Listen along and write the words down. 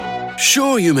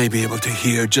Sure, you may be able to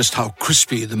hear just how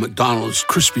crispy the McDonald's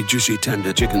Crispy Juicy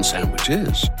Tender Chicken Sandwich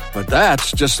is, but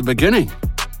that's just the beginning.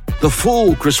 The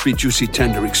full Crispy Juicy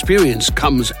Tender experience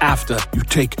comes after you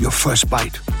take your first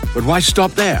bite. But why stop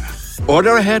there?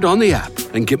 Order ahead on the app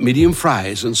and get medium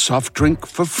fries and soft drink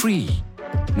for free.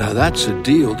 Now that's a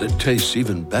deal that tastes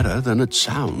even better than it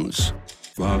sounds.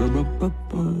 Valid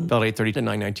 8/30 to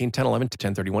 9/19, 10/11 to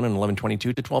 10/31, and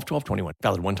 11/22 to 12/12/21.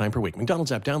 Valid one time per week.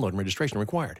 McDonald's app download and registration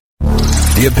required.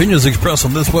 The opinions expressed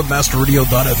on this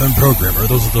WebmasterRadio.fm program are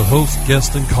those of the host,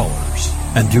 guests, and callers,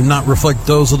 and do not reflect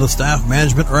those of the staff,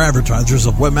 management, or advertisers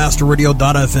of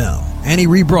WebmasterRadio.fm. Any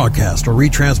rebroadcast or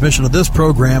retransmission of this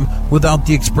program without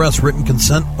the express written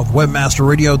consent of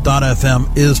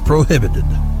WebmasterRadio.fm is prohibited.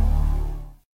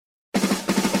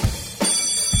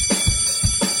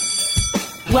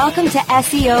 Welcome to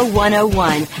SEO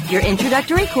 101, your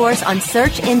introductory course on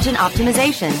search engine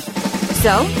optimization.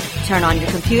 So, turn on your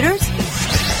computers,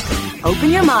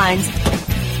 open your minds,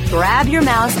 grab your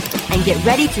mouse, and get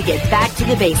ready to get back to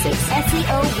the basics.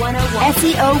 SEO 101.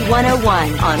 SEO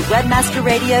 101 on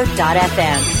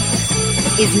WebmasterRadio.fm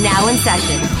is now in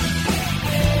session.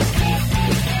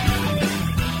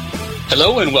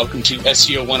 Hello and welcome to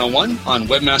SEO 101 on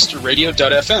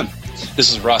WebmasterRadio.fm.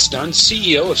 This is Ross Dunn,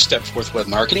 CEO of Stepforth Web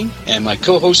Marketing, and my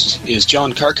co-host is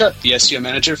John Carcutt, the SEO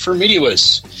manager for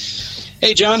MediaWiz.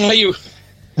 Hey, John, how are you?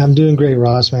 I'm doing great,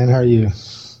 Ross, man. How are you?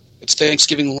 It's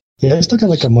Thanksgiving. Yeah, I still got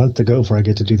like a month to go before I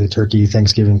get to do the turkey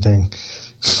Thanksgiving thing.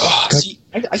 Oh, see,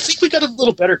 I think we got a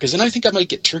little better because then I think I might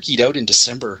get turkeyed out in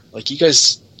December. Like you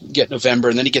guys get November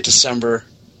and then you get December.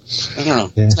 I don't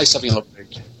know. Yeah. It's nice having a little break.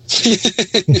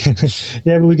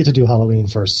 Yeah, but we get to do Halloween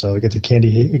first, so we get the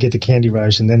candy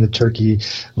rush, and then the turkey,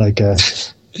 like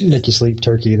make you sleep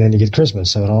turkey, and then you get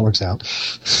Christmas, so it all works out.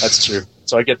 That's true.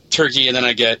 So I get turkey, and then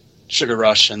I get sugar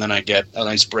rush, and then I get a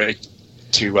nice break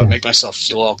to make myself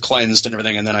feel all cleansed and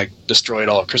everything, and then I destroy it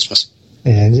all at Christmas.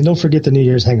 And don't forget the New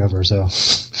Year's hangover. So.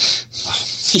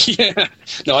 Yeah.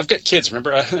 No, I've got kids,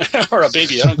 remember? Or a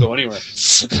baby. I don't go anywhere.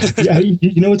 Yeah,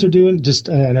 you know what they're doing? Just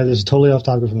I know this is totally off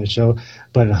topic from the show,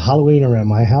 but at Halloween around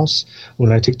my house,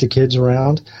 when I take the kids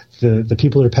around, the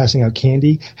people that are passing out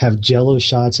candy have Jell-O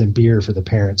shots and beer for the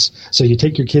parents. So you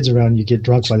take your kids around and you get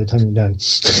drunk by the time you're done.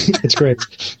 It's great.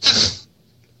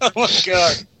 Oh, my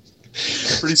God.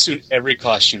 Pretty soon every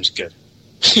costume's good.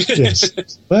 Yes.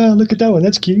 Well, look at that one.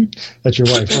 That's cute. That's your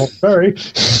wife. Oh, sorry.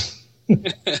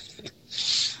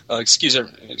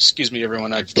 Excuse me,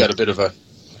 everyone. I've got a bit of a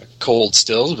cold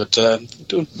still, but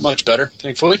doing much better,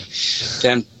 thankfully.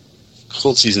 Damn,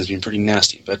 cold season's been pretty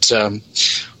nasty. But,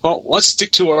 well, let's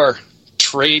stick to our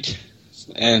trade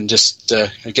and just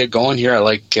get going here. I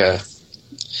like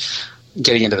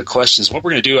getting into the questions. What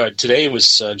we're going to do today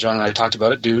was, John and I talked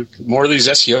about it, do more of these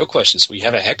SEO questions. We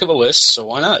have a heck of a list, so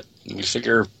why not? We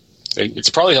figure it's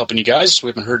probably helping you guys. We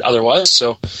haven't heard otherwise,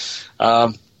 so...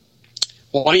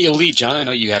 Well, why don't you lead, John? I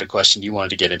know you had a question you wanted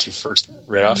to get into first,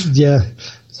 right off. Yeah,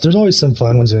 there's always some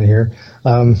fun ones in here.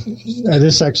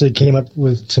 This actually came up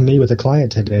to me with a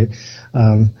client today.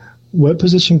 Web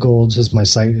Position Gold says my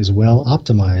site is well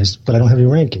optimized, but I don't have any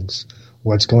rankings.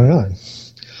 What's going on?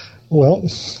 Well,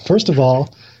 first of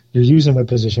all, you're using Web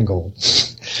Position Gold.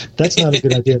 That's not a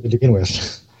good idea to begin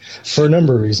with, for a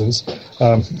number of reasons.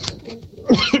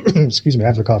 Excuse me, I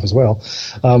have a cough as well.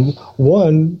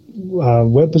 One,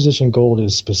 Web Position Gold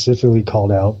is specifically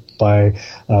called out by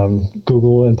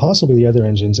Google and possibly the other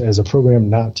engines as a program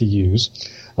not to use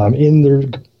in their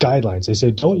guidelines. They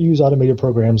say don't use automated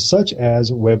programs such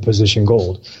as Web Position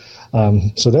Gold.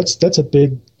 So that's a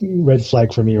big red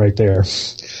flag for me right there.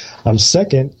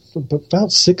 Second, about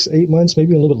 6-8 months,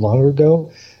 maybe a little bit longer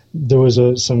ago, there was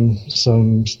a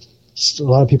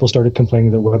lot of people started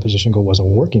complaining that Web Position Gold wasn't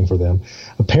working for them.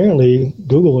 Apparently,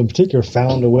 Google in particular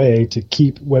found a way to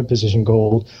keep Web Position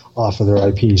Gold off of their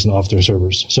IPs and off their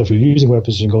servers. So if you're using Web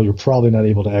Position Gold, you're probably not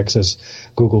able to access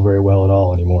Google very well at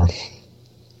all anymore.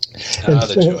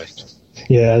 The joy.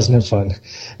 Yeah, isn't it fun?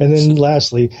 And then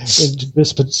lastly,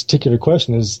 this particular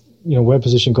question is, Web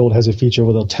Position Gold has a feature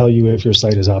where they'll tell you if your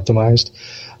site is optimized.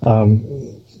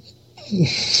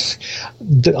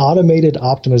 The automated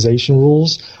optimization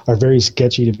rules are very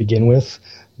sketchy to begin with,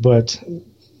 but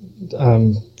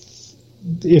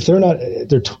if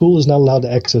their tool is not allowed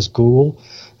to access Google,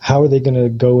 how are they going to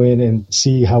go in and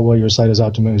see how well your site is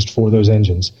optimized for those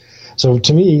engines? So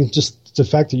to me, just the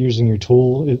fact that you're using your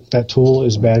tool, that tool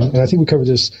is bad. And I think we covered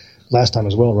this last time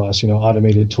as well, Ross,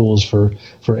 automated tools for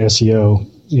SEO.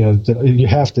 You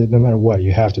have to, no matter what,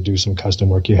 you have to do some custom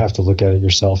work. You have to look at it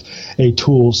yourself. A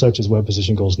tool such as Web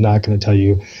Position Gold is not going to tell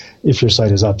you if your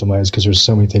site is optimized because there's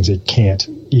so many things it can't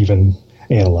even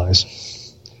analyze.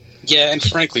 Yeah, and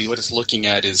frankly, what it's looking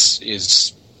at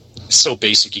is so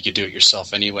basic you could do it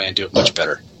yourself anyway and do it much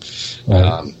better.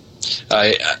 Right.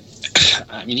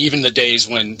 I mean, even the days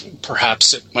when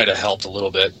perhaps it might have helped a little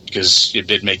bit because it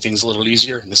did make things a little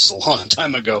easier, and this is a long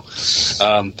time ago,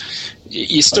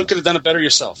 you still could have done it better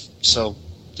yourself. So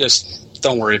just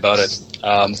don't worry about it.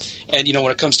 And,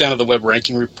 when it comes down to the web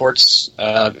ranking reports,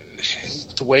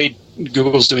 the way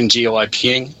Google's doing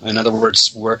GeoIPing, in other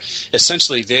words, where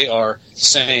essentially they are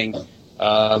saying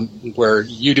where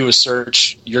you do a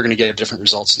search, you're going to get different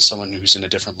results than someone who's in a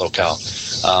different locale.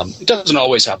 It doesn't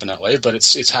always happen that way, but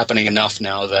it's happening enough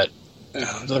now that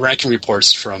the ranking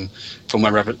reports from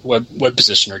web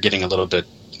position are getting a little bit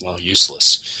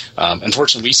useless.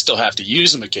 Unfortunately, we still have to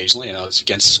use them occasionally. It's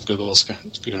against Google's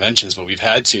conventions, but we've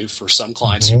had to for some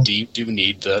clients who do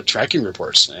need the tracking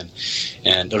reports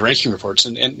and the ranking reports,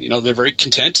 and they're very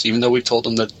content, even though we've told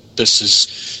them that this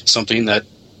is something that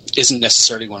isn't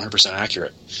necessarily 100%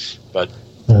 accurate. But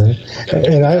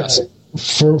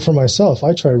for myself,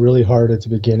 I try really hard at the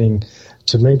beginning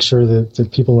to make sure that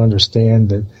people understand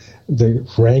that the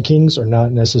rankings are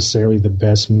not necessarily the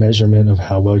best measurement of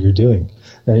how well you're doing.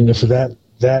 And for that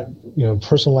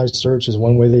personalized search is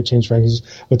one way they change rankings,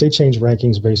 but they change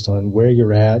rankings based on where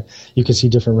you're at. You can see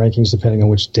different rankings depending on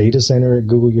which data center at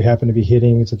Google you happen to be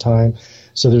hitting at the time.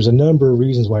 So there's a number of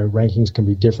reasons why rankings can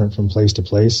be different from place to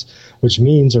place, which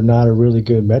means they're not a really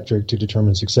good metric to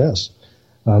determine success.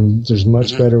 There's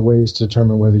much better ways to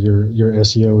determine whether your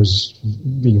SEO is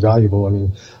being valuable. I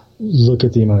mean, look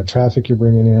at the amount of traffic you're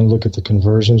bringing in, look at the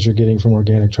conversions you're getting from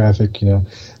organic traffic.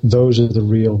 Those are the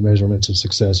real measurements of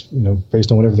success,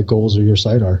 based on whatever the goals of your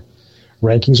site are.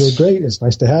 Rankings are great. It's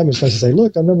nice to have them. It's nice to say,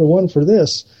 look, I'm number one for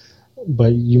this,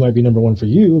 but you might be number one for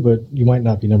you, but you might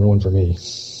not be number one for me.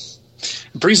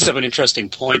 It brings up an interesting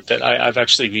point that I've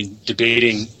actually been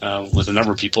debating with a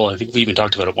number of people. I think we even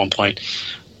talked about at one point,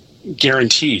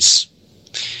 guarantees.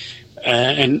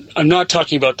 And I'm not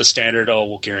talking about the standard,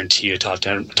 we'll guarantee a top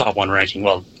 1 ranking.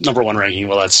 Well, number 1 ranking,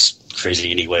 that's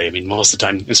crazy anyway. I mean, most of the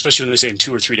time, especially when they say in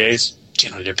 2 or 3 days,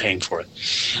 generally they're paying for it.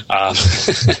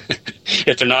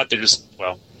 If they're not, they're just,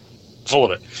 full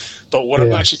of it. But what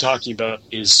I'm actually talking about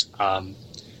is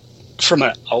from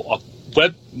a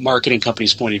web marketing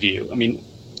company's point of view. I mean,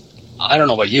 I don't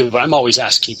know about you, but I'm always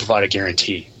asked, can you provide a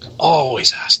guarantee?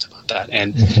 Always asked about that.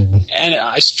 And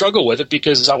I struggle with it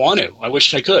because I want to. I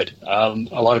wish I could. A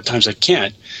lot of times I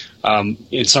can't.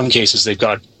 In some cases, they've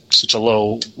got such a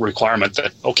low requirement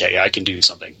that, okay, I can do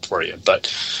something for you.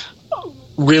 But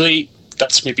really,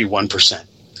 that's maybe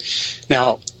 1%.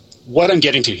 Now, what I'm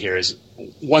getting to here is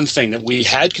one thing that we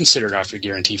had considered after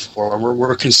guarantee for, and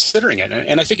we're considering it,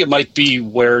 and I think it might be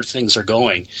where things are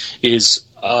going, is,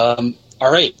 all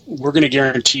right, we're going to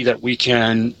guarantee that we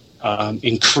can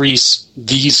increase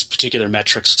these particular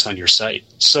metrics on your site.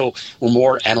 So we're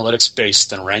more analytics-based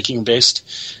than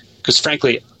ranking-based, because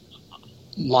frankly,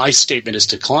 my statement is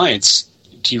to clients,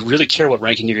 do you really care what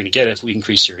ranking you're going to get if we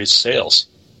increase your sales?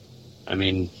 I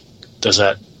mean, does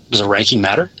a ranking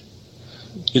matter?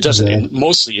 It doesn't. And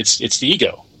mostly it's the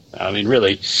ego. I mean,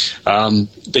 really,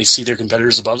 they see their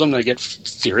competitors above them, they get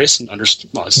furious, and to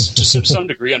some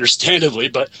degree, understandably.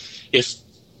 But if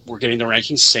we're getting the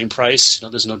rankings, same price,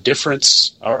 there's no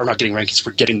difference, or not getting rankings,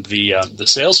 we're getting the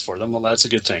sales for them, well, that's a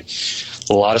good thing.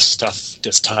 A lot of stuff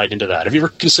gets tied into that. Have you ever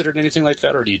considered anything like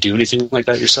that, or do you do anything like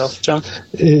that yourself, John?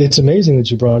 It's amazing that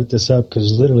you brought this up,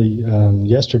 because literally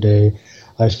yesterday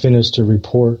I finished a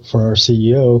report for our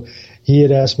CEO. He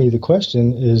had asked me the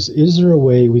question, is there a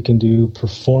way we can do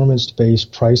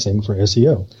performance-based pricing for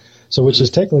SEO? So which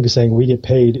is technically saying we get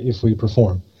paid if we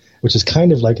perform, which is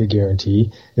kind of like a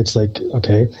guarantee. It's like,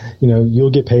 okay,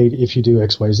 you'll get paid if you do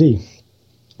X, Y, Z.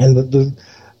 And the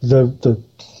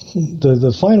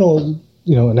final,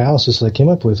 analysis that I came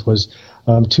up with was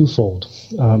twofold.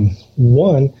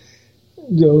 One,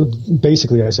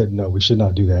 basically I said, no, we should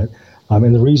not do that.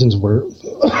 And the reasons were,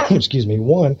 excuse me,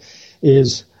 one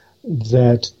is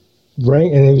that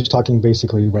and he was talking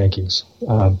basically rankings.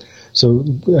 So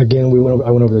again,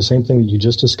 I went over the same thing that you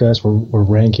just discussed, where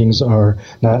rankings are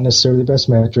not necessarily the best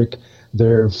metric.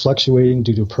 They're fluctuating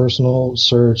due to personal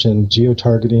search and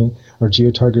geotargeting or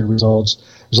geotargeted results.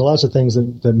 There's lots of things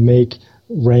that make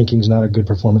rankings not a good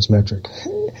performance metric.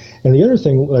 And the other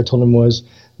thing I told him was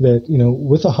that,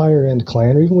 with a higher end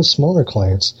client or even with smaller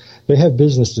clients, they have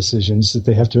business decisions that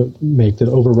they have to make that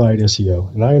override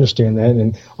SEO. And I understand that,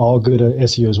 and all good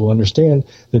SEOs will understand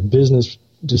that business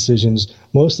decisions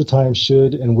most of the time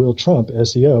should and will trump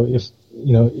SEO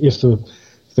if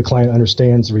the client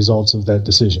understands the results of that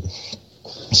decision.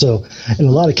 So in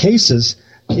a lot of cases,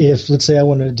 if, let's say, I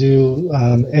want to do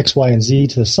X, Y, and Z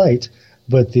to the site,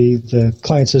 but the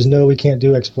client says, no, we can't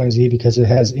do X, Y, and Z because it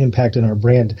has impact on our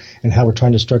brand and how we're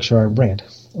trying to structure our brand.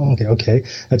 Okay,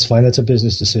 that's fine. That's a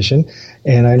business decision,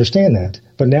 and I understand that.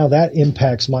 But now that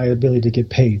impacts my ability to get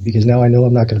paid because now I know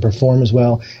I'm not going to perform as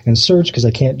well in search because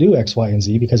I can't do X, Y, and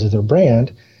Z because of their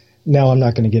brand. Now I'm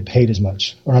not going to get paid as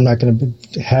much, or I'm not going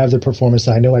to have the performance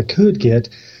that I know I could get.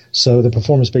 So the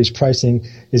performance-based pricing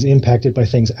is impacted by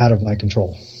things out of my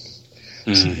control.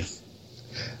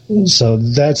 So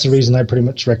that's the reason I pretty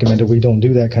much recommend that we don't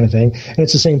do that kind of thing. And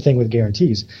it's the same thing with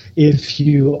guarantees. If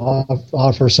you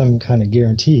offer some kind of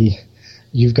guarantee,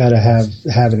 you've got to have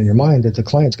it in your mind that the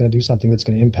client's going to do something that's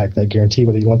going to impact that guarantee,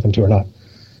 whether you want them to or not.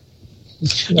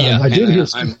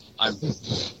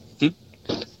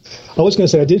 I was going to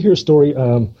say I did hear a story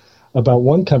about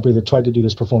one company that tried to do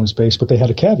this performance-based, but they had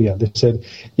a caveat. They said,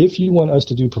 if you want us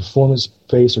to do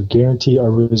performance-based or guarantee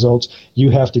our results, you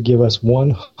have to give us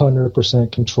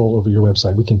 100% control over your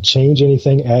website. We can change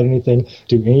anything, add anything,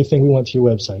 do anything we want to your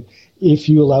website. If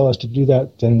you allow us to do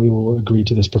that, then we will agree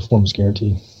to this performance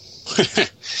guarantee.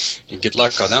 Good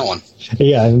luck on that one.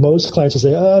 Yeah, and most clients will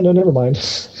say, no, never mind.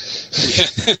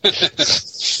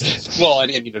 Well, I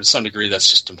mean, to some degree, that's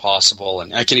just impossible,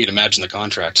 and I can't even imagine the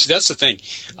contract. See, that's the thing.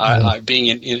 Being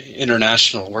in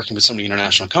international, working with so many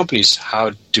international companies,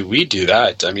 how do we do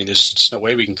that? I mean, there's just no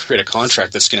way we can create a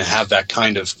contract that's going to have that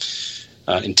kind of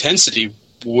intensity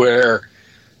where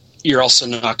you're also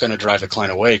not going to drive a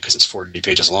client away because it's 40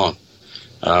 pages long.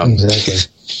 Exactly.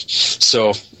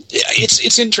 So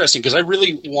it's interesting because I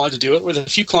really wanted to do it with a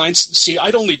few clients. See,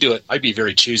 I'd only do it. I'd be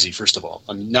very choosy, first of all.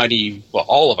 I mean,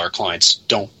 all of our clients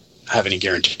don't have any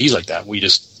guarantees like that. We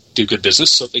just do good business,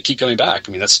 so they keep coming back.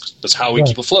 I mean, that's how we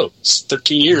keep afloat. It's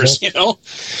 13 years, you know.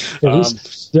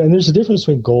 And there's a difference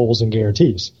between goals and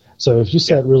guarantees. So if you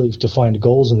set really defined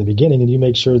goals in the beginning and you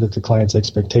make sure that the client's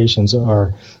expectations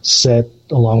are set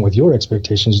along with your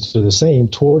expectations to the same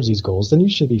towards these goals, then you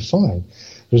should be fine.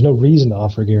 There's no reason to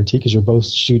offer a guarantee because you're both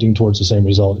shooting towards the same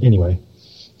result anyway.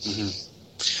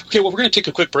 Mm-hmm. Okay, well, we're going to take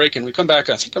a quick break, and we come back.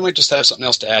 I think I might just have something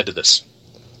else to add to this.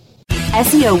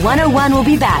 SEO 101 will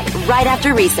be back right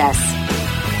after recess.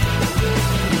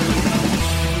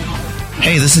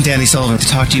 Hey, this is Danny Sullivan to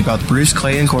talk to you about Bruce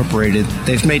Clay Incorporated.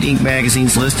 They've made Inc.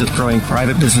 Magazine's list of growing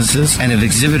private businesses and have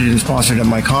exhibited and sponsored at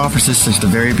my conferences since the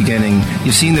very beginning.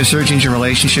 You've seen their search engine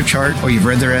relationship chart, or you've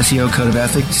read their SEO code of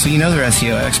ethics, so you know they're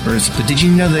SEO experts. But did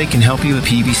you know they can help you with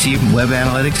PPC, web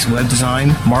analytics, web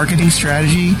design, marketing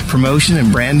strategy, promotion,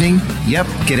 and branding? Yep,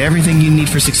 get everything you need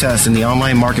for success in the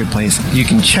online marketplace. You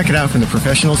can check it out from the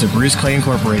professionals at Bruce Clay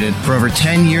Incorporated. For over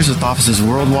 10 years with offices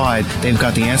worldwide, they've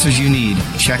got the answers you need.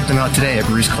 Check them out today at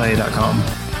bruceclay.com.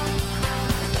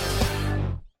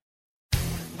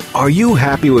 Are you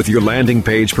happy with your landing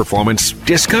page performance?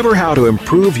 Discover how to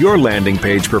improve your landing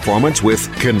page performance with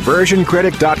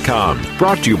ConversionCritic.com.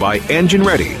 Brought to you by Engine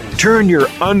Ready. Turn your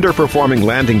underperforming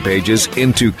landing pages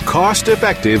into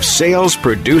cost-effective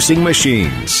sales-producing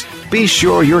machines. Be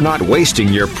sure you're not wasting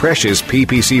your precious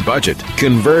PPC budget.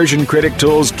 Conversion Critic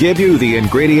tools give you the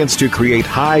ingredients to create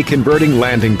high-converting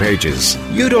landing pages.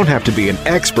 You don't have to be an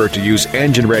expert to use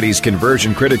Engine Ready's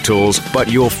Conversion Critic tools,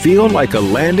 but you'll feel like a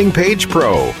landing page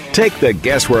pro. Take the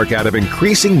guesswork out of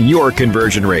increasing your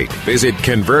conversion rate. Visit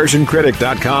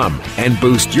ConversionCritic.com and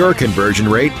boost your conversion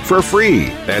rate for free.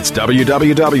 That's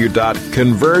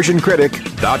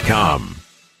www.ConversionCritic.com.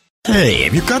 Hey,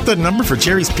 have you got that number for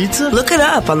Jerry's Pizza? Look it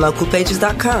up on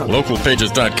localpages.com.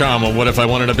 Localpages.com? Well, what if I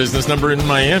wanted a business number in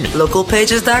Miami?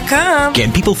 Localpages.com.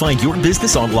 Can people find your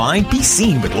business online? Be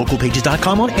seen with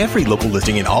localpages.com on every local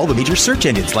listing in all the major search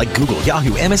engines like Google,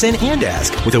 Yahoo, MSN, and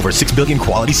Ask. With over 6 billion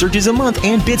quality searches a month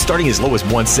and bids starting as low as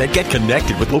 1 cent, get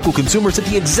connected with local consumers at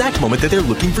the exact moment that they're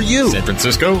looking for you. San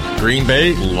Francisco, Green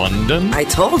Bay, London. I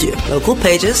told you.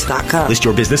 Localpages.com. List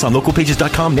your business on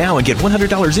localpages.com now and get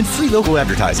 $100 in free local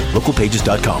advertising.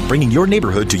 Localpages.com, bringing your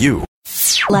neighborhood to you.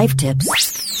 Life tips.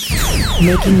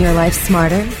 Making your life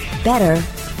smarter, better,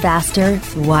 faster,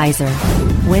 wiser.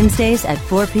 Wednesdays at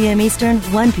 4 p.m. Eastern,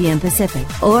 1 p.m. Pacific.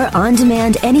 Or on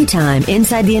demand anytime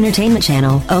inside the entertainment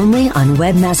channel, only on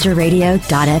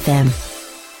webmasterradio.fm.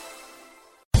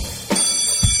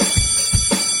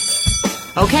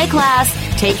 Okay, class,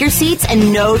 take your seats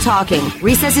and no talking.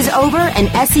 Recess is over and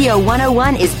SEO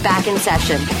 101 is back in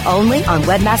session, only on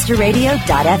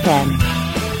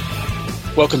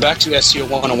webmasterradio.fm. Welcome back to SEO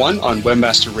 101 on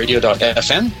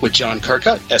webmasterradio.fm with John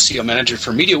Carcutt, SEO Manager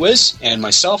for MediaWiz, and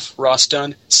myself, Ross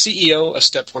Dunn, CEO of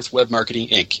Stepforth Web Marketing,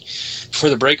 Inc. Before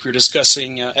the break, we were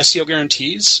discussing SEO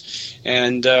guarantees,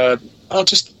 and I was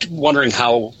just wondering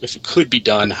how, if it could be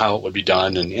done, how it would be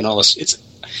done, and all this.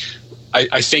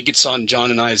 I think it's on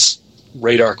John and I's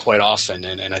radar quite often,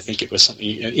 and I think it was something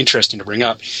interesting to bring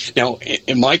up. Now,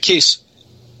 in my case,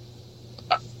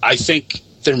 I think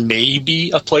there may be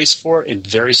a place for it in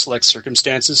very select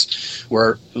circumstances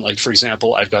where, like, for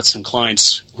example, I've got some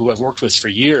clients who I've worked with for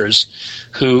years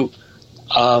who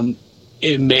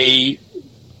it may,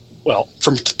 well,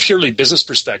 from a purely business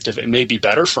perspective, it may be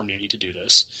better for me to do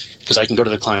this because I can go to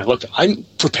the client, look, I'm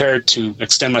prepared to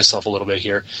extend myself a little bit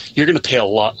here. You're going to pay a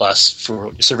lot less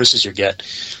for services you get,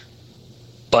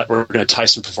 but we're going to tie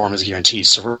some performance guarantees.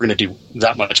 So we're going to do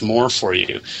that much more for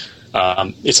you.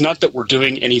 It's not that we're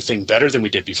doing anything better than we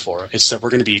did before. It's that we're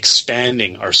going to be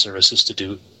expanding our services to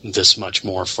do this much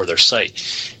more for their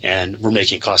site, and we're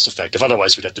making it cost effective.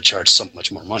 Otherwise, we'd have to charge so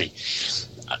much more money.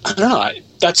 I don't know.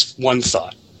 That's one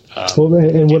thought.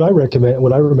 What I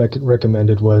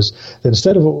recommended was that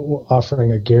instead of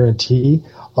offering a guarantee,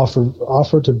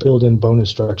 offer to build in bonus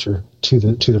structure to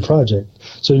the project.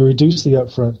 So you reduce the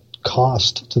upfront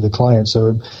cost to the client,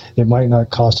 so it might not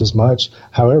cost as much.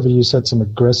 However, you set some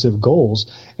aggressive goals,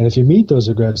 and if you meet those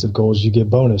aggressive goals, you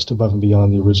get bonused above and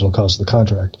beyond the original cost of the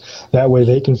contract. That way,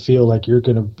 they can feel like you're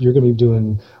going to be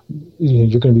doing,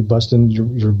 you're going to be busting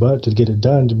your butt to get it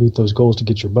done to meet those goals to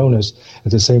get your bonus.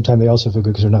 At the same time, they also feel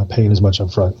good because they're not paying as much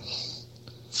up front.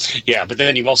 Yeah, but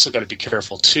then you've also got to be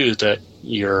careful too that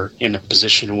you're in a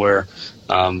position where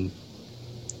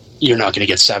you're not going to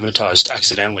get sabotaged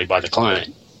accidentally by the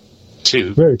client.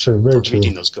 Too, very true.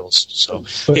 Meeting those goals. So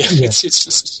it's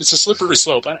a slippery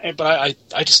slope. But I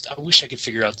wish I could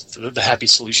figure out the happy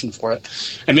solution for it.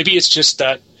 And maybe it's just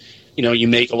that you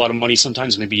make a lot of money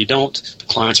sometimes, maybe you don't. The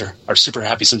clients are super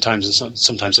happy sometimes, and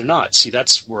sometimes they're not. See,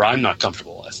 that's where I'm not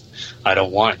comfortable with. I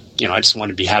don't want I just want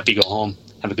to be happy, go home,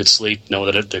 have a good sleep,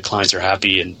 know that the clients are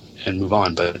happy, and move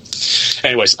on. But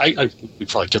anyways, we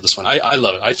probably killed this one. I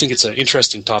love it. I think it's an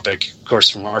interesting topic, of course,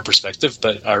 from our perspective,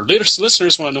 but our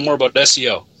listeners want to know more about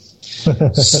SEO.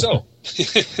 So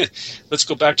let's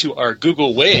go back to our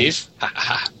Google Wave.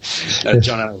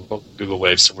 John and I are both Google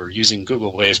Wave, so we're using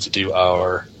Google Wave to do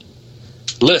our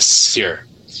lists here.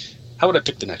 How would I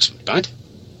pick the next one, Don?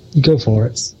 Go for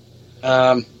it.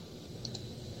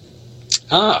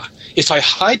 If I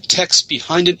hide text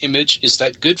behind an image, is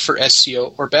that good for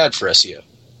SEO or bad for SEO?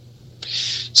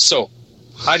 So,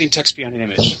 hiding text behind an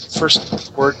image.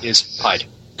 First word is hide.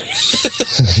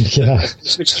 Yeah.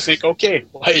 Which makes you think, okay,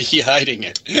 why are you hiding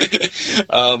it?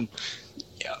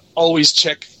 Always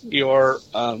check your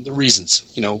the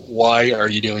reasons. Why are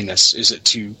you doing this? Is it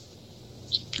to,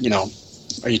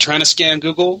 are you trying to scam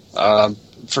Google?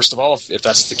 First of all, if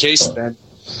that's the case, then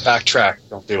backtrack.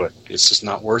 Don't do it. It's just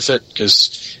not worth it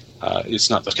because it's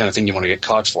not the kind of thing you want to get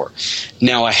caught for.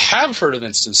 Now, I have heard of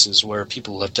instances where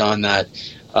people have done that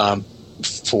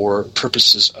for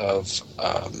purposes of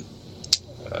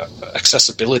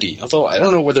accessibility, although I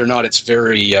don't know whether or not it's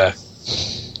very, a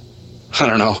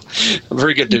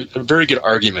very good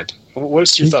argument.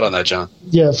 What's your thought on that, John?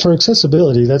 Yeah, for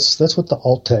accessibility, that's what the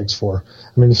alt tag's for.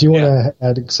 I mean, if you want to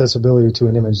add accessibility to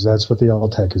an image, that's what the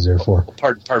alt tag is there for.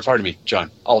 Pardon me, John.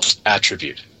 Alt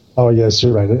attribute. Oh, yes,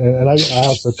 you're right. And I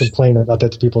also complain about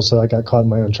that to people, so I got caught in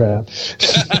my own trap.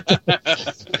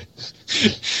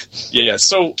 Yeah.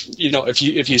 So, if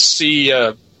you see,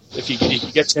 if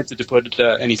you get tempted to put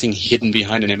anything hidden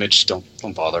behind an image, don't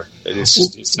bother.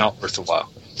 It's not worth a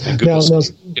while. And Google's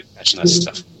matching that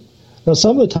stuff. Now,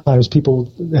 some of the times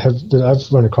people that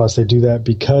I've run across, they do that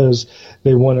because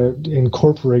they want to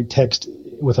incorporate text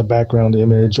with a background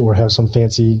image or have some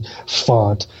fancy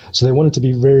font. So they want it to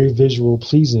be very visual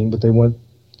pleasing, but they want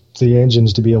the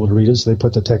engines to be able to read it, so they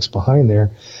put the text behind there.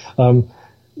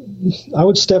 I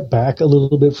would step back a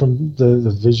little bit from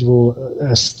the visual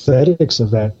aesthetics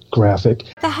of that graphic.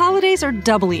 The holidays are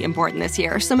doubly important this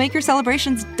year, so make your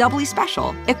celebrations doubly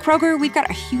special. At Kroger, we've got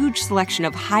a huge selection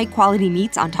of high-quality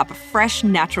meats on top of fresh,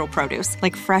 natural produce,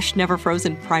 like fresh,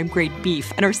 never-frozen prime-grade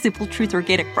beef and our Simple Truth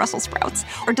Organic Brussels sprouts,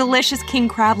 or delicious king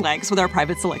crab legs with our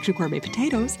private selection gourmet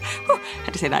potatoes. Whew,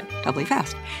 had to say that doubly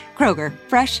fast. Kroger,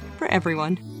 fresh for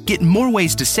everyone. Get more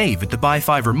ways to save at the Buy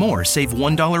 5 or More Save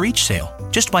 $1 each sale.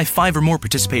 Just buy 5 or more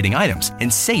participating items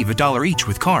and save $1 each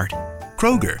with card.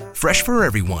 Kroger, fresh for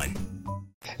everyone.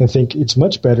 I think it's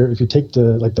much better if you take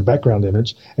the background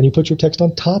image and you put your text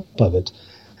on top of it.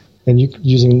 And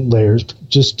using layers,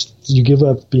 you give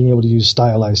up being able to use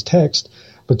stylized text,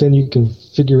 but then you can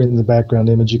figure in the background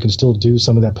image. You can still do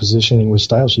some of that positioning with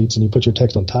style sheets, and you put your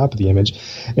text on top of the image,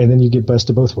 and then you get best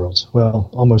of both worlds. Well,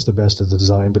 almost the best of the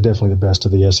design, but definitely the best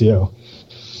of the SEO.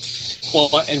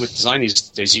 Well, and with design these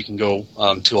days, you can go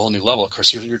to a whole new level. Of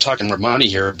course, you're talking more money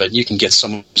here, but you can get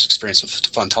someone who's experienced with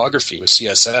photography, with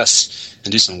CSS,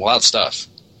 and do some wild stuff.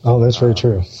 Oh, that's very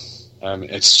true.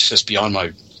 It's just beyond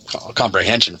my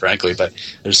comprehension, frankly, but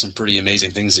there's some pretty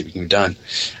amazing things that can be done.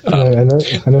 I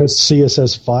know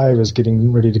CSS5 is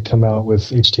getting ready to come out with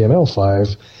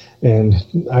HTML5, and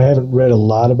I haven't read a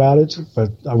lot about it,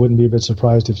 but I wouldn't be a bit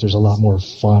surprised if there's a lot more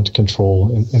font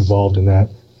control involved in that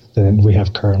than we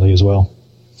have currently as well.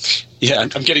 Yeah,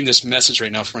 I'm getting this message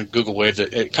right now from Google Wave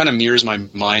that it kind of mirrors my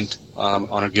mind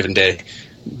on a given day.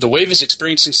 The Wave is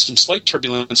experiencing some slight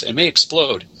turbulence and may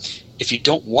explode. If you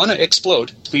don't want to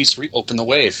explode, please reopen the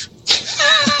Wave.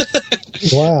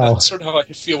 Wow. That's sort of how I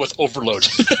feel with overload.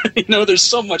 There's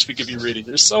so much we could be reading.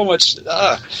 There's so much.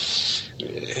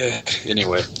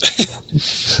 Anyway,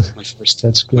 my first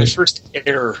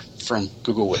error from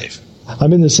Google Wave.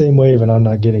 I'm in the same Wave, and I'm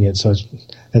not getting it, so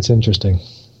that's interesting.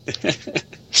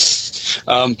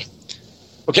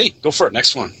 Okay, go for it.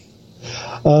 Next one.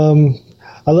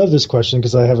 I love this question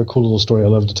because I have a cool little story I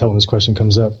love to tell when this question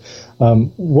comes up.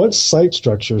 What site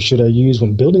structure should I use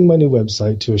when building my new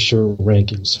website to assure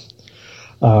rankings?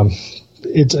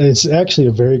 It's actually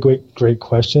a very great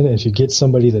question. If you get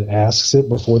somebody that asks it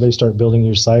before they start building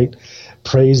your site,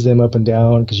 praise them up and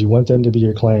down because you want them to be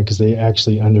your client because they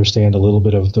actually understand a little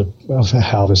bit of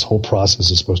how this whole process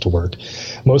is supposed to work.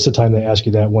 Most of the time they ask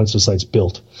you that once the site's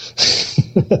built.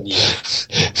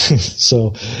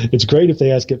 So it's great if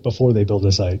they ask it before they build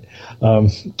a site.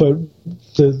 But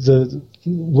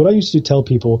what I used to tell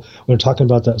people when we're talking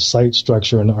about that site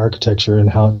structure and the architecture and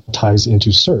how it ties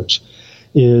into search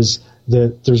is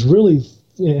that there's really,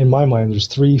 in my mind, there's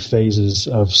 3 phases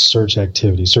of search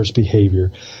activity, search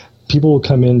behavior. People will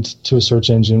come into a search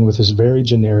engine with this very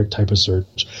generic type of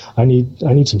search. I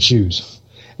need some shoes.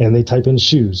 And they type in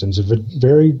shoes, and it's a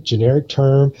very generic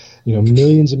term,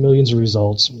 millions and millions of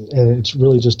results, and it's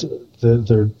really just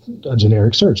they're a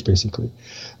generic search, basically.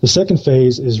 The second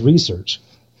phase is research.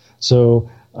 So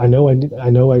I know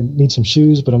I need some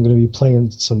shoes, but I'm going to be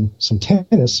playing some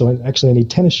tennis, so I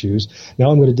need tennis shoes. Now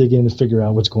I'm going to dig in to figure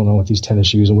out what's going on with these tennis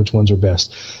shoes and which ones are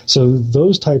best. So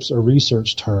those types are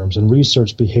research terms and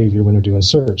research behavior when they're doing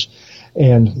search.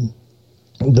 And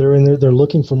they're in there, they're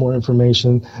looking for more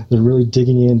information. They're really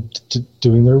digging into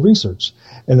doing their research.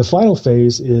 And the final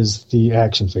phase is the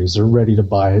action phase. They're ready to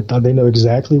buy it. They know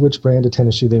exactly which brand of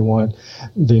tennis shoe they want.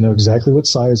 They know exactly what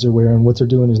size they're wearing. What they're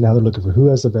doing is now they're looking for who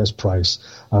has the best price,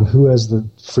 who has the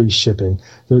free shipping.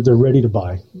 They're ready to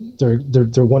buy. They're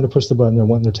wanting to push the button. They're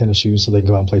wanting their tennis shoes so they can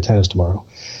go out and play tennis tomorrow.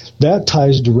 That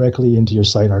ties directly into your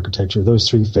site architecture, those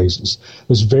 3 phases.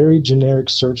 Those very generic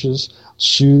searches,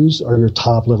 shoes are your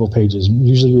top level pages.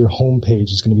 Usually your home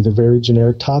page is going to be the very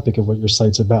generic topic of what your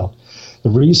site's about. The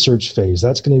research phase,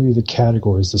 that's going to be the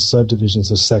categories, the subdivisions,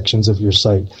 the sections of your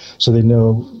site. So they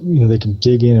know, they can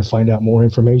dig in and find out more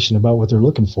information about what they're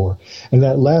looking for. And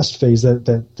that last phase,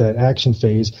 that action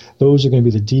phase, those are going to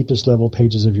be the deepest level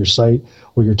pages of your site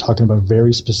where you're talking about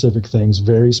very specific things,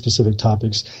 very specific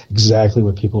topics, exactly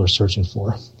what people are searching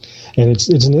for. And it's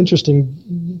an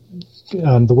interesting,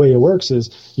 the way it works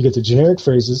is you get the generic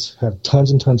phrases, have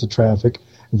tons and tons of traffic,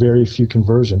 very few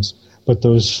conversions. But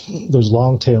those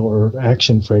long tail or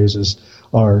action phrases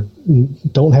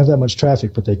don't have that much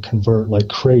traffic, but they convert like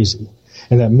crazy.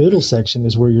 And that middle section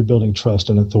is where you're building trust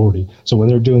and authority. So when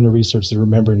they're doing the research, they're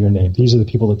remembering your name. These are the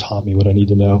people that taught me what I need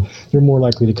to know. They're more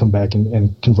likely to come back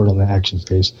and convert on the action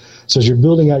phase. So as you're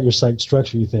building out your site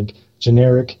structure, you think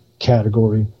generic,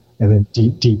 category, and then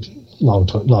deep, long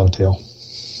tail.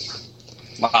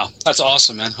 Wow, that's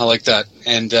awesome, man. I like that.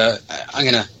 And I'm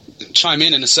going to chime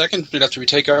in a second right after we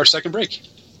take our second break.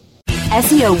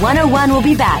 SEO 101 will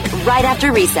be back right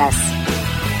after recess.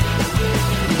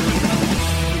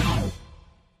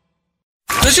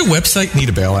 Does your website need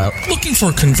a bailout? Looking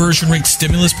for a conversion rate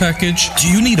stimulus package? Do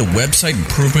you need a website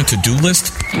improvement to-do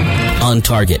list? On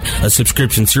Target, a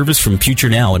subscription service from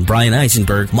FutureNow and Brian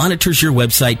Eisenberg monitors your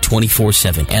website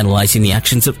 24/7, analyzing the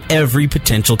actions of every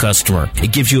potential customer.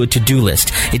 It gives you a to-do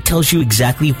list. It tells you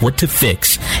exactly what to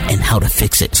fix and how to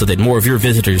fix it so that more of your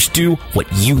visitors do what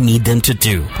you need them to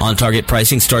do. On Target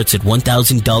pricing starts at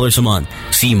 $1,000 a month.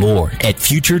 See more at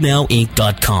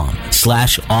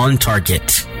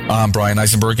futurenowinc.com/OnTarget. I'm Brian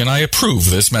Eisenberg, and I approve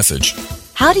this message.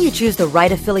 How do you choose the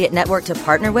right affiliate network to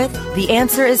partner with? The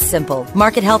answer is simple.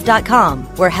 MarketHealth.com,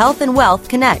 where health and wealth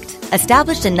connect.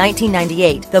 Established in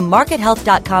 1998, the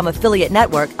MarketHealth.com affiliate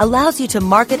network allows you to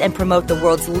market and promote the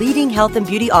world's leading health and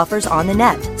beauty offers on the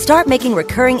net. Start making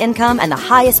recurring income and the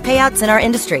highest payouts in our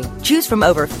industry. Choose from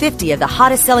over 50 of the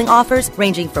hottest selling offers,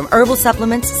 ranging from herbal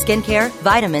supplements, skincare,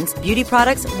 vitamins, beauty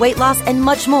products, weight loss, and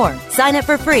much more. Sign up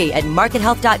for free at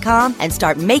MarketHealth.com and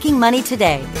start making money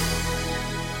today.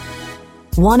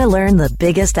 Want to learn the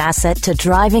biggest asset to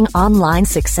driving online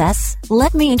success?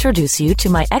 Let me introduce you to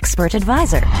my expert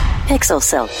advisor,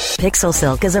 PixelSilk.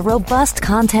 PixelSilk is a robust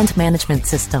content management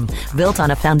system built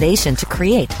on a foundation to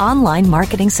create online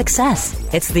marketing success.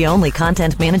 It's the only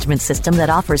content management system that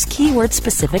offers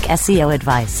keyword-specific SEO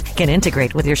advice, can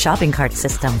integrate with your shopping cart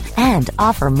system, and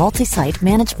offer multi-site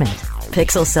management.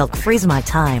 PixelSilk frees my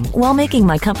time while making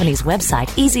my company's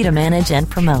website easy to manage and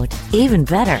promote. Even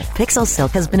better,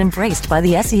 PixelSilk has been embraced by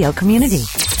the SEO community.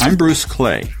 I'm Bruce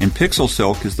Clay, and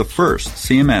PixelSilk is the first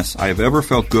CMS I have ever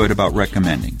felt good about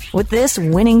recommending. With this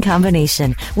winning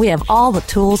combination, we have all the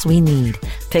tools we need.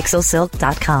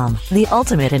 Pixelsilk.com, the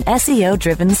ultimate in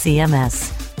SEO-driven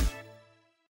CMS.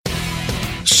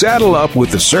 Saddle up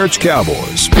with the Search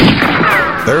Cowboys.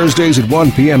 Thursdays at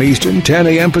 1 p.m. Eastern, 10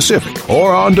 a.m. Pacific,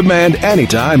 or on demand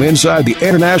anytime inside the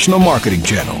International Marketing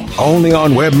Channel, only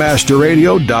on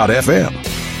webmasterradio.fm.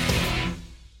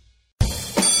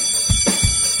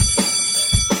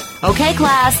 Okay,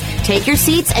 class, take your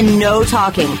seats and no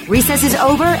talking. Recess is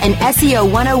over and SEO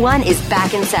 101 is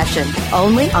back in session,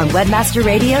 only on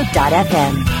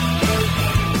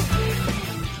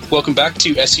webmasterradio.fm. Welcome back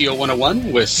to SEO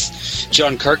 101 with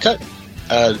John Carcutt,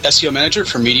 SEO Manager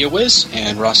for MediaWiz,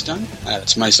 and Ross Dunn.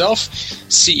 That's myself,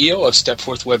 CEO of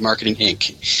Stepforth Web Marketing,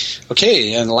 Inc.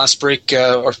 Okay, and the last break,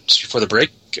 or before the break,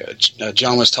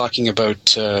 John was talking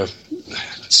about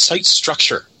site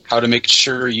structure, how to make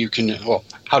sure you can,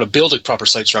 how to build a proper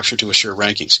site structure to assure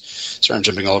rankings. Sorry, I'm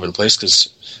jumping all over the place because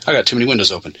I got too many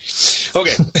windows open.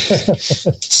 Okay,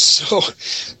 so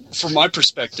from my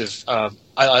perspective,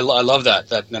 I love that.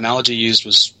 That analogy used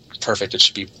was perfect. It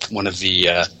should be one of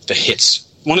the hits.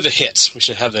 One of the hits. We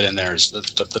should have that in there. Is the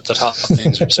top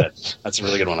things are said. That's a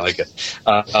really good one. I like it.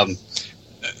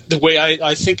 The way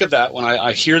I think of that when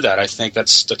I hear that, I think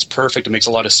that's perfect. It makes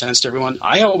a lot of sense to everyone.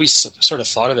 I always sort of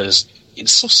thought of it as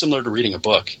it's so similar to reading a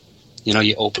book. You know,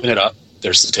 you open it up.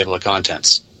 There's the table of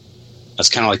contents. That's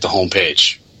kind of like the home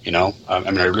page. You know, I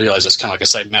realize that's kind of like a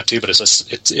sitemap too, but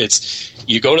it's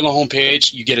you go to the home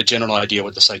page, you get a general idea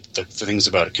what the site, the things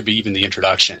about it. Could be even the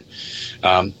introduction,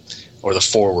 or the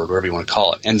foreword, whatever you want to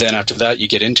call it. And then after that, you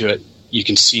get into it, you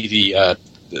can see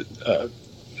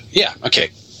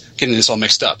getting this all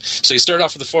mixed up. So you start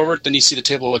off with the foreword, then you see the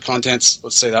table of contents,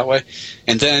 let's say that way,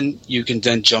 and then you can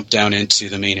then jump down into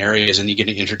the main areas, and you get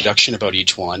an introduction about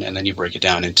each one, and then you break it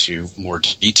down into more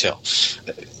detail.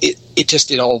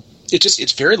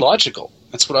 It's very logical.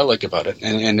 That's what I like about it.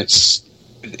 And it's,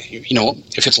 you know,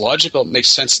 if it's logical, it makes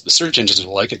sense. The search engines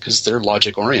will like it because they're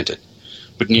logic oriented.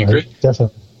 Wouldn't you agree?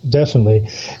 Definitely.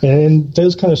 And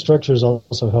those kind of structures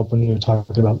also help when you're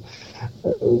talking about,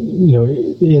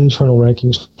 internal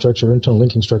ranking structure, internal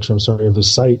linking structure, of the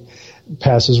site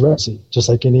passes relevancy. Just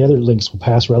like any other links will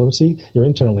pass relevancy, your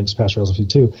internal links pass relevancy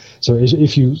too. So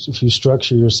if you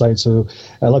structure your site, so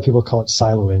a lot of people call it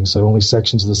siloing, so only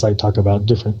sections of the site talk about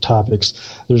different topics.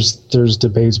 There's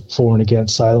debates for and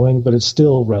against siloing, but it's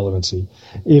still relevancy.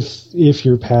 If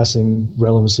you're passing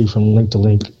relevancy from link to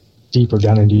link deeper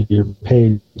down into your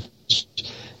page,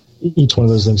 each one of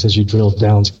those links as you drill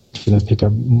down is going to pick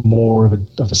up more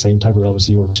of the same type of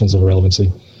relevancy or versions of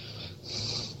relevancy.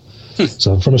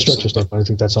 So from a structure standpoint, I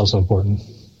think that's also important.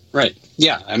 Right.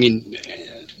 Yeah. I mean,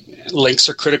 links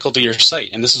are critical to your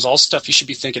site, and this is all stuff you should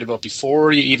be thinking about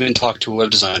before you even talk to a web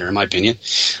designer, in my opinion,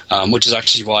 which is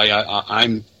actually why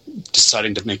I'm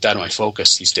deciding to make that my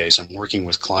focus these days. I'm working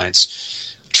with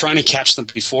clients, trying to catch them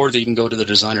before they even go to the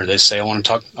designer. They say, I want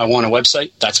a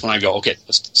website. That's when I go, okay,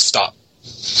 let's stop.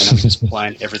 And then we just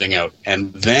plan everything out.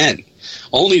 And then,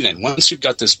 only then, once you've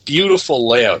got this beautiful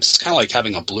layout, it's kind of like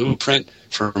having a blueprint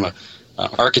from an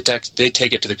architect. They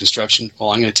take it to the construction. Well,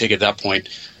 I'm going to take it at that point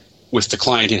with the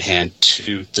client in hand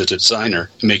to the designer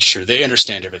to make sure they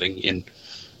understand everything in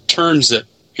terms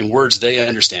in words they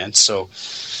understand. So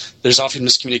there's often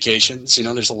miscommunications. You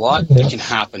know, there's a lot that can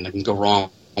happen that can go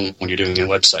wrong when you're doing a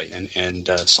website, and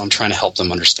so I'm trying to help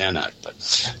them understand that.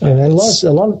 And a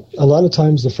lot of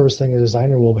times, the first thing a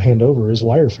designer will hand over is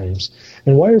wireframes,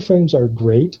 and wireframes are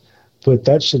great, but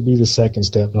that should be the second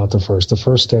step, not the first. The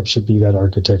first step should be that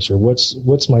architecture. What's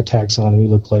my taxonomy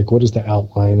look like? What does the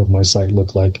outline of my site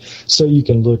look like? So you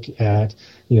can look at,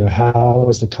 how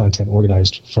is the content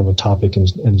organized from a topic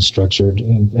and structured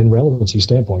and relevancy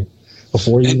standpoint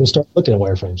before you even start looking at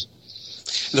wireframes.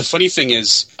 The funny thing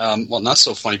is, not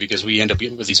so funny because we end up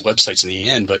with these websites in the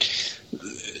end, but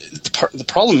the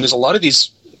problem is a lot of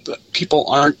these people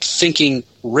aren't thinking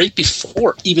right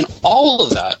before even all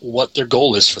of that what their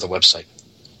goal is for the website,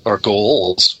 or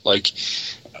goals. Like,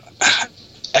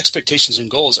 expectations and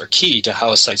goals are key to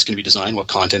how a site's going to be designed, what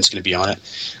content's going to be on it.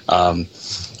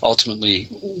 Ultimately,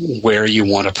 where you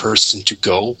want a person to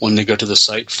go when they go to the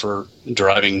site for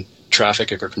driving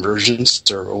traffic or conversions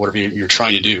or whatever you're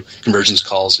trying to do, conversions,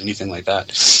 calls, anything like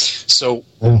that. So,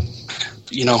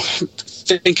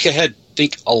 think ahead.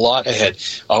 Think a lot ahead.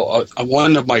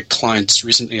 One of my clients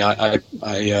recently, I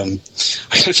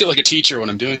feel like a teacher when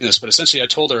I'm doing this, but essentially I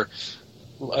told her,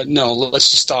 no,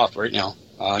 let's just stop right now.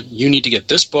 You need to get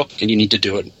this book, and you need to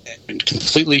do it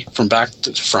completely from back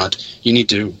to front. You need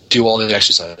to do all the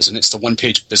exercises, and it's the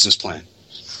one-page business plan.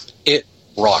 It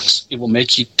rocks. It will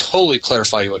make you totally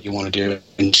clarify what you want to do,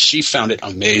 and she found it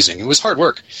amazing. It was hard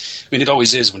work. I mean, it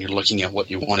always is when you're looking at what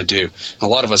you want to do. And a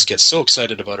lot of us get so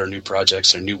excited about our new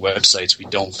projects, our new websites, we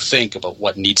don't think about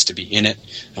what needs to be in it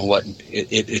and what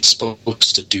it's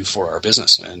supposed to do for our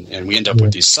business. And we end up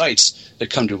with these sites that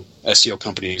come to SEO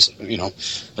companies,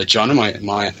 like John and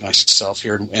myself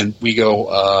here, and we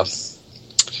go,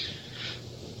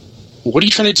 what are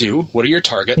you trying to do? What are your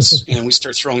targets? And we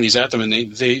start throwing these at them, and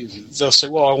they'll say,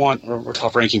 well, I want we're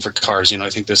top ranking for cars. I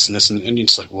think this and this, and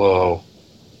it's like, whoa,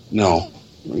 no,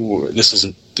 this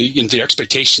isn't. The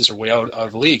expectations are way out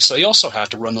of league. So you also have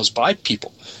to run those by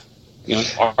people.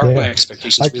 Are my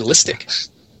expectations realistic?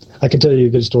 I can tell you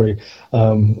a good story.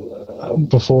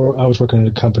 Before I was working at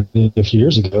a company a few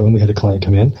years ago, and we had a client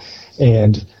come in,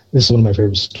 and this is one of my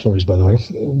favorite stories, by the way.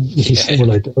 We're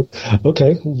like,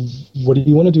 okay, what do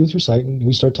you want to do with your site? And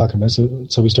we start talking about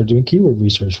it. So we start doing keyword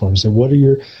research for him. So what are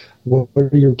your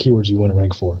keywords you want to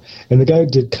rank for? And the guy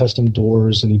did custom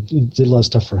doors, and he did a lot of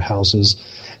stuff for houses.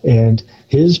 And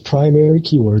his primary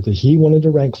keyword that he wanted to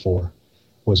rank for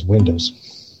was Windows.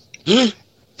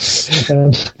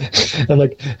 And I'm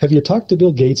like, have you talked to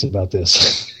Bill Gates about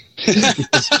this?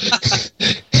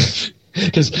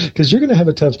 Because you're going to have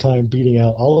a tough time beating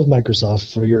out all of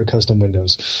Microsoft for your custom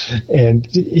Windows. And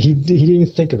he didn't even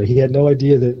think of it. He had no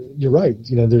idea that you're right.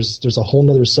 There's a whole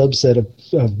other subset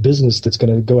of business that's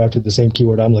going to go after the same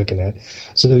keyword I'm looking at.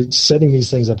 So setting these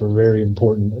things up are very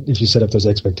important if you set up those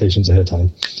expectations ahead of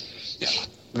time. Yeah,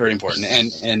 very important.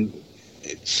 And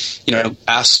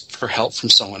ask for help from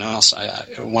someone else.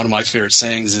 One of my favorite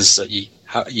sayings is that you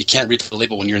can't read the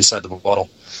label when you're inside the bottle.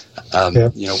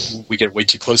 We get way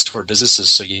too close to our businesses,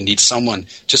 so you need someone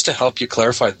just to help you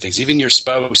clarify things. Even your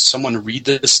spouse, someone to read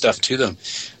this stuff to them.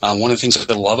 One of the things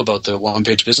that I love about the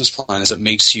one-page business plan is it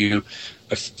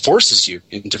forces you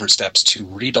in different steps to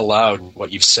read aloud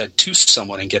what you've said to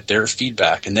someone and get their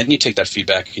feedback. And then you take that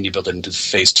feedback and you build it into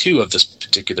phase 2 of this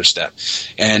particular step.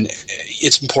 And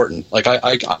it's important. Like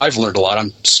I've learned a lot.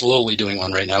 I'm slowly doing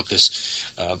one right now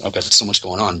because I've got so much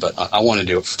going on, but I want to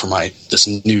do it for this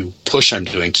new push I'm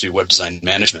doing to web design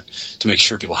management to make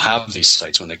sure people have these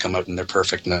sites when they come out and they're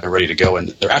perfect and they're ready to go and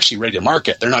they're actually ready to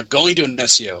market. They're not going to an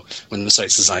SEO when the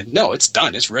site's designed. No, it's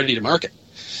done. It's ready to market.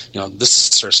 This is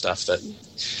the sort of stuff that,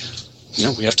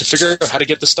 we have to figure out how to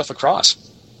get this stuff across.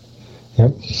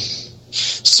 Yep.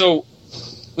 So,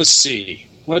 let's see.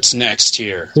 What's next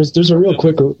here? There's a real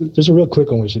quick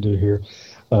one we should do here.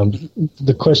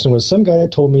 The question was, some guy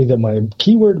told me that my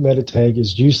keyword meta tag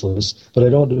is useless, but I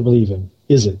don't believe him.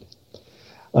 Is it?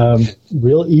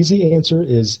 Real easy answer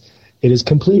is it is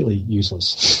completely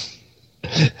useless.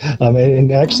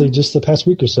 And actually, just the past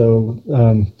week or so,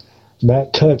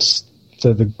 Matt Cutts,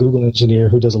 the Google engineer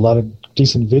who does a lot of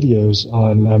decent videos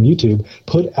on YouTube,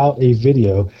 put out a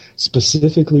video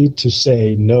specifically to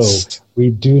say, no, we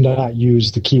do not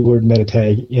use the keyword meta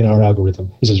tag in our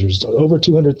algorithm. He says there's over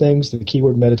 200 things. The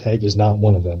keyword meta tag is not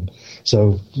one of them.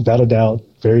 So without a doubt,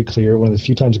 very clear. One of the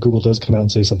few times Google does come out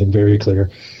and say something very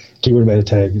clear. Keyword meta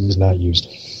tag is not used.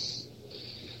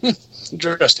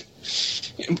 Interesting.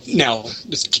 Now,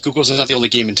 Google's not the only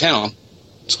game in town.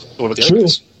 So what about the True.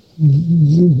 others?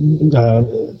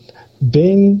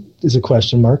 Bing is a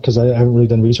question mark because I haven't really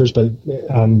done research, but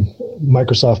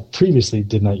Microsoft previously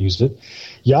did not use it.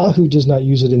 Yahoo does not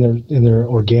use it in their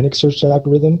organic search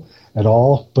algorithm at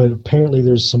all, but apparently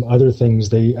there's some other things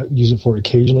they use it for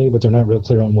occasionally, but they're not real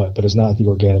clear on what, but it's not the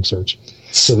organic search.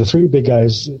 So the three big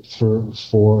guys for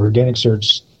organic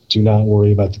search, do not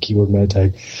worry about the keyword meta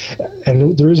tag.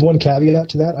 And there is one caveat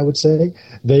to that, I would say.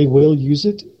 They will use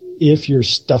it. If you're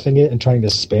stuffing it and trying to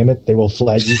spam it, they will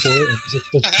flag you for it.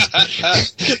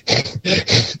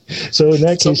 So in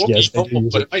that case, yes.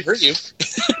 But it might hurt you.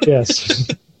 Yes.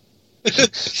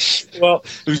 Well,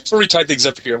 before we tie things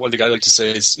up here, one thing I like to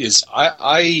say is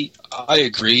I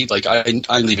agree. Like I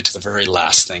leave it to the very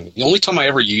last thing. The only time I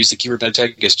ever use the keyword meta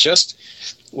tag is just,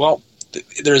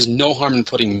 there is no harm in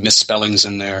putting misspellings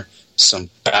in there, some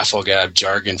bafflegab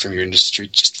jargon from your industry.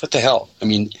 Just what the hell? I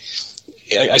mean,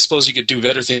 I suppose you could do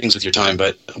better things with your time,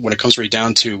 but when it comes right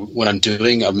down to what I'm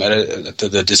doing, I'm at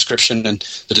the description and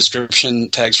the description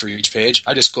tags for each page.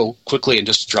 I just go quickly and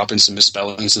just drop in some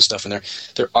misspellings and stuff in there.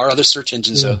 There are other search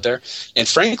engines out there, and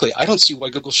frankly, I don't see why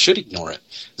Google should ignore it.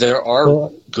 There are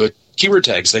good keyword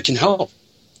tags that can help.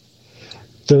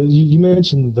 You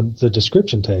mentioned the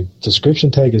description tag.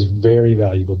 Description tag is very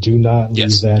valuable. Do not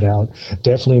leave that out.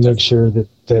 Definitely make sure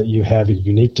that you have a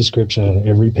unique description on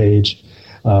every page.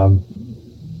 As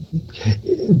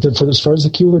far as the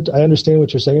keyword, I understand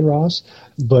what you're saying, Ross,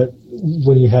 but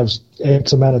when you have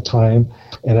X amount of time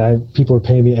and people are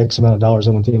paying me X amount of dollars,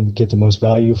 I want them to get the most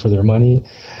value for their money.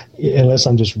 Unless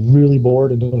I'm just really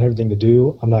bored and don't have anything to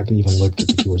do, I'm not going to even look at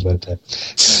the keywords meta tag.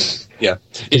 Yeah.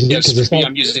 For me,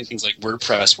 I'm using things like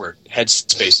WordPress where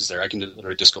headspace is there. I can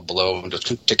literally just go below and just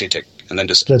tick, and then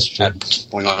just add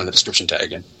going on in the description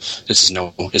tag. And it's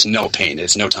no pain.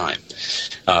 It's no time.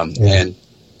 I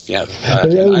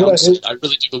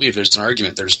really do believe there's an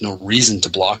argument. There's no reason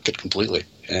to block it completely.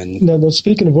 And no,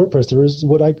 speaking of WordPress, there is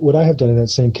what I have done in that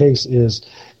same case is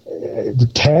the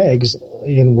tags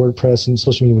in WordPress and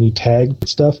social media when you tag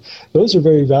stuff. Those are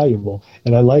very valuable,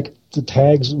 and I like the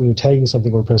tags when you're tagging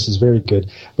something. WordPress is very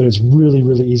good, but it's really,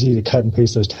 really easy to cut and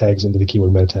paste those tags into the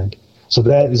keyword meta tag. So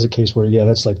that is a case where,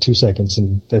 that's like 2 seconds,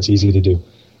 and that's easy to do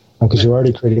because you're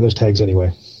already creating those tags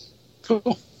anyway.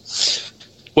 Cool.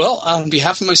 Well, on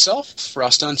behalf of myself,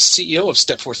 Ross Dunn, CEO of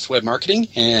Stepforth Web Marketing,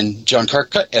 and John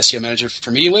Carcutt, SEO Manager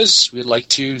for MediaWiz, we'd like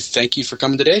to thank you for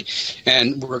coming today.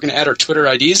 And we're going to add our Twitter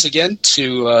IDs again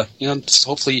to,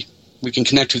 hopefully we can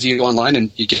connect with you online and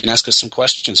you can ask us some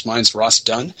questions. Mine's Ross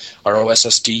Dunn,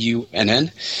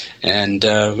 ROSSDUNN. And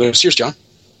here's John.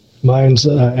 Mine's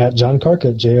at John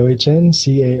Carcutt,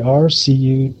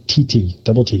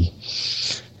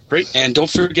 JOHNCARCUTT. Great, and don't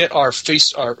forget our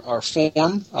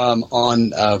forum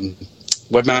on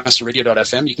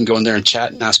webmasterradio.fm. You can go in there and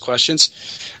chat and ask questions.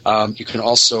 You can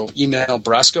also email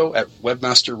Brasco at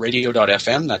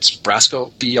webmasterradio.fm. That's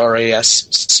Brasco,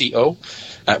 BRASCO,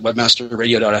 at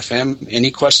webmasterradio.fm.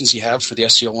 Any questions you have for the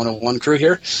SEO 101 crew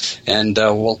here, and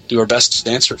we'll do our best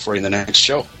to answer it for you in the next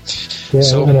show. Yeah,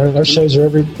 so, and our shows are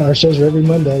every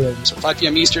Monday. So 5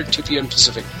 p.m. Eastern, 2 p.m.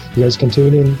 Pacific. You guys can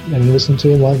tune in and listen to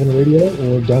them live on the radio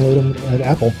or download them at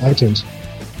Apple iTunes.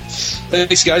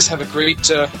 Thanks, guys. Have a great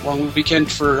long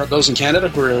weekend for those in Canada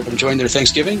who are enjoying their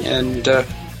Thanksgiving. And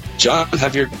John,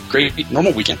 have your great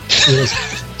normal weekend. Yes.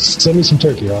 Send me some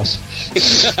turkey, Ross.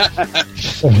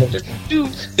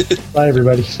 Bye,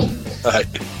 everybody. Bye.